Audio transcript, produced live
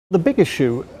The big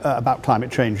issue about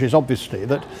climate change is obviously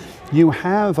that you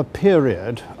have a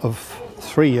period of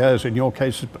 3 years, in your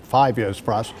case, but 5 years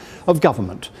for us, of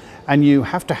government. And you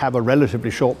have to have a relatively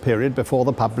short period before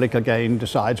the public again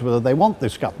decides whether they want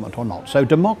this government or not. So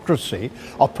democracy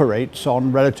operates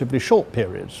on relatively short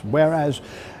periods, whereas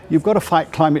you've got to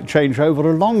fight climate change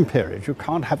over a long period. You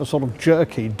can't have a sort of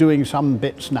jerky doing some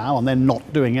bits now and then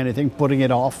not doing anything, putting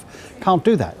it off. Can't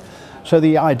do that. So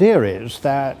the idea is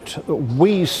that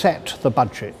we set the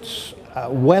budgets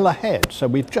well ahead. So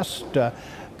we've just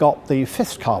got the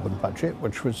fifth carbon budget,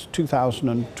 which was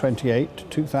 2028 to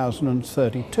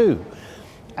 2032.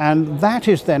 And that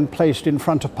is then placed in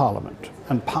front of Parliament.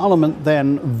 And Parliament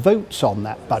then votes on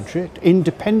that budget,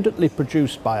 independently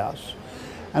produced by us.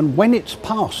 And when it's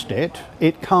passed it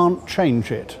can't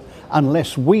change it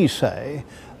unless we say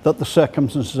that the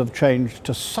circumstances have changed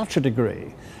to such a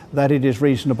degree that it is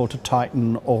reasonable to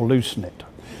tighten or loosen it.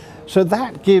 So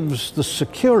that gives the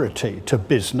security to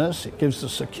business, it gives the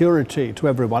security to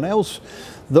everyone else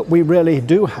that we really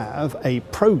do have a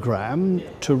programme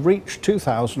to reach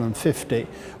 2050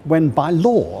 when by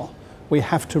law we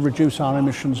have to reduce our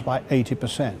emissions by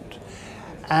 80%.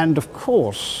 And of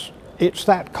course, it's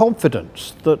that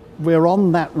confidence that we're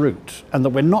on that route and that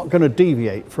we're not going to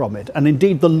deviate from it. And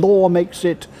indeed, the law makes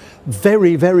it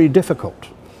very, very difficult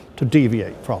to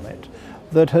deviate from it,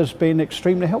 that has been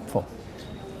extremely helpful.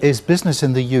 Is business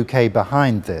in the UK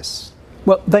behind this?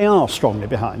 Well, they are strongly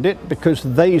behind it because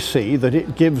they see that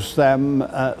it gives them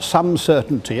some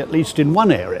certainty, at least in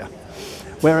one area,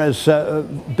 whereas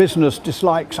business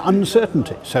dislikes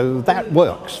uncertainty. So that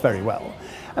works very well.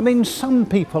 I mean, some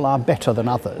people are better than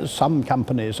others, some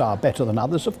companies are better than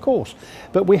others, of course,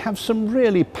 but we have some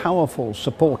really powerful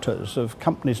supporters of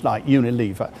companies like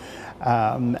Unilever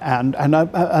and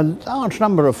a large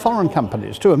number of foreign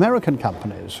companies, too, American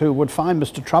companies, who would find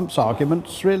Mr. Trump's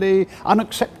arguments really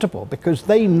unacceptable because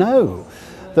they know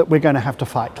that we're going to have to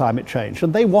fight climate change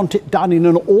and they want it done in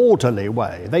an orderly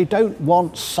way. They don't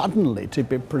want suddenly to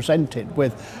be presented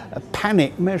with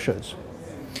panic measures.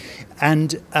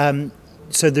 And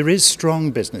so there is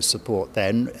strong business support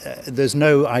then. There's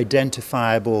no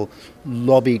identifiable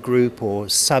lobby group or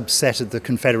subset of the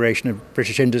Confederation of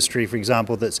British Industry, for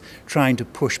example, that's trying to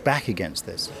push back against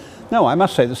this? No, I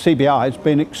must say the CBI has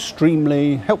been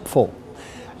extremely helpful.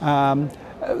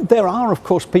 There are, of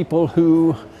course, people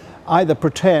who either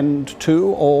pretend to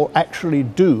or actually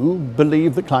do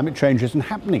believe that climate change isn't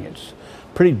happening. It's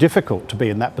pretty difficult to be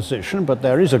in that position, but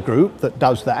there is a group that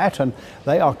does that, and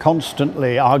they are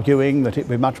constantly arguing that it'd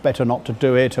be much better not to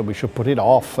do it and we should put it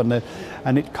off and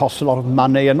it costs a lot of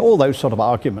money and all those sort of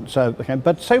arguments.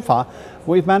 But so far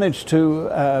we've managed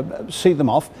to see them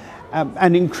off,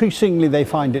 and increasingly they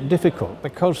find it difficult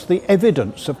because the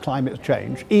evidence of climate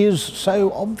change is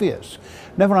so obvious.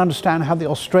 Never understand how the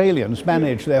Australians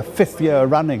manage their 5th year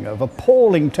running of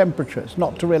appalling temperatures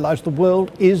not to realise the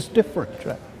world is different.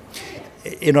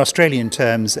 In Australian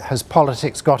terms, has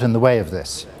politics got in the way of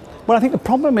this? Well, I think the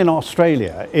problem in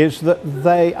Australia is that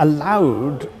they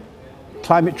allowed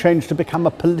climate change to become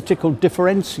a political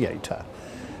differentiator,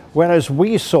 whereas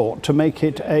we sought to make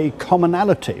it a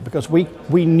commonality because we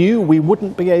knew we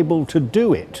wouldn't be able to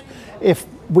do it if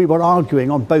we were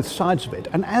arguing on both sides of it.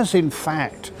 And as in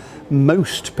fact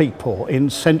most people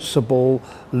in sensible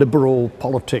liberal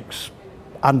politics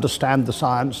understand the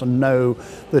science and know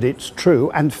that it's true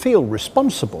and feel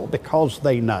responsible because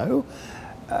they know,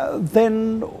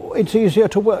 then it's easier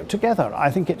to work together. I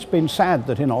think it's been sad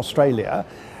that in Australia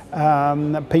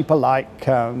people like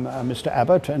Mr.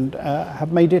 Abbott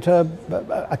have made it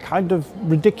a kind of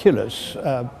ridiculous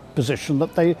position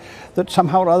that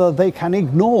somehow or other they can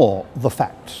ignore the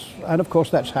facts. And of course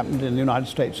that's happened in the United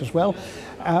States as well.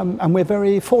 And we're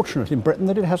very fortunate in Britain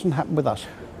that it hasn't happened with us.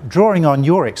 Drawing on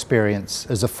your experience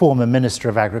as a former Minister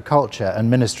of Agriculture and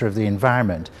Minister of the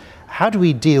Environment, how do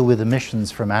we deal with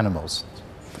emissions from animals?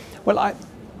 Well,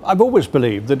 I've always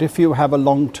believed that if you have a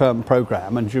long-term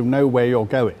programme and you know where you're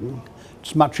going,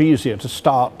 it's much easier to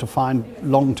start to find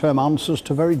long-term answers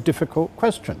to very difficult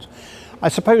questions. I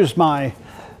suppose my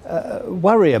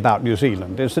worry about New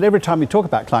Zealand is that every time we talk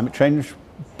about climate change,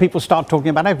 people start talking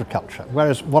about agriculture,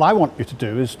 whereas what I want you to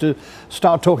do is to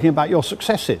start talking about your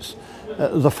successes.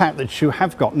 The fact that you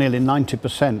have got nearly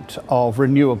 90% of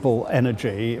renewable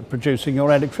energy producing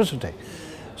your electricity.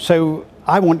 So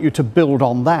I want you to build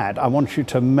on that. I want you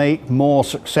to make more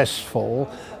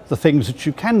successful the things that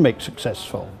you can make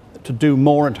successful. to do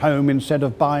more at home instead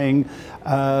of buying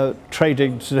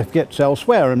trading certificates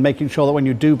elsewhere, and making sure that when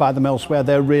you do buy them elsewhere,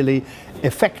 they're really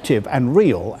effective and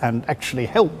real and actually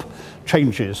help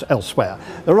changes elsewhere.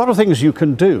 There are a lot of things you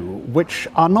can do which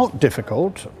are not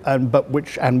difficult, but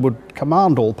which would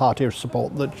command all party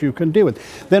support that you can deal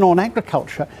with. Then on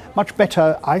agriculture, much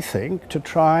better, I think, to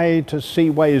try to see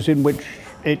ways in which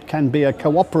it can be a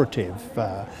cooperative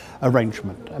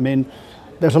arrangement. I mean,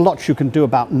 there's a lot you can do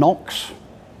about NOx,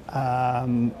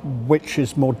 which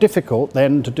is more difficult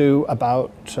then to do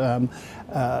about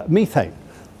methane.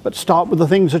 But start with the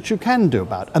things that you can do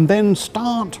about it, and then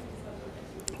start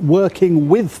working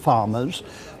with farmers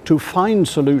to find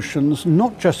solutions,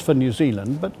 not just for New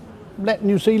Zealand, but let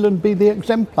New Zealand be the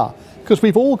exemplar, because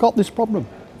we've all got this problem.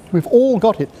 We've all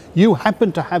got it. You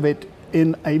happen to have it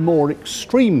in a more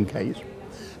extreme case,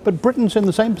 but Britain's in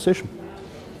the same position.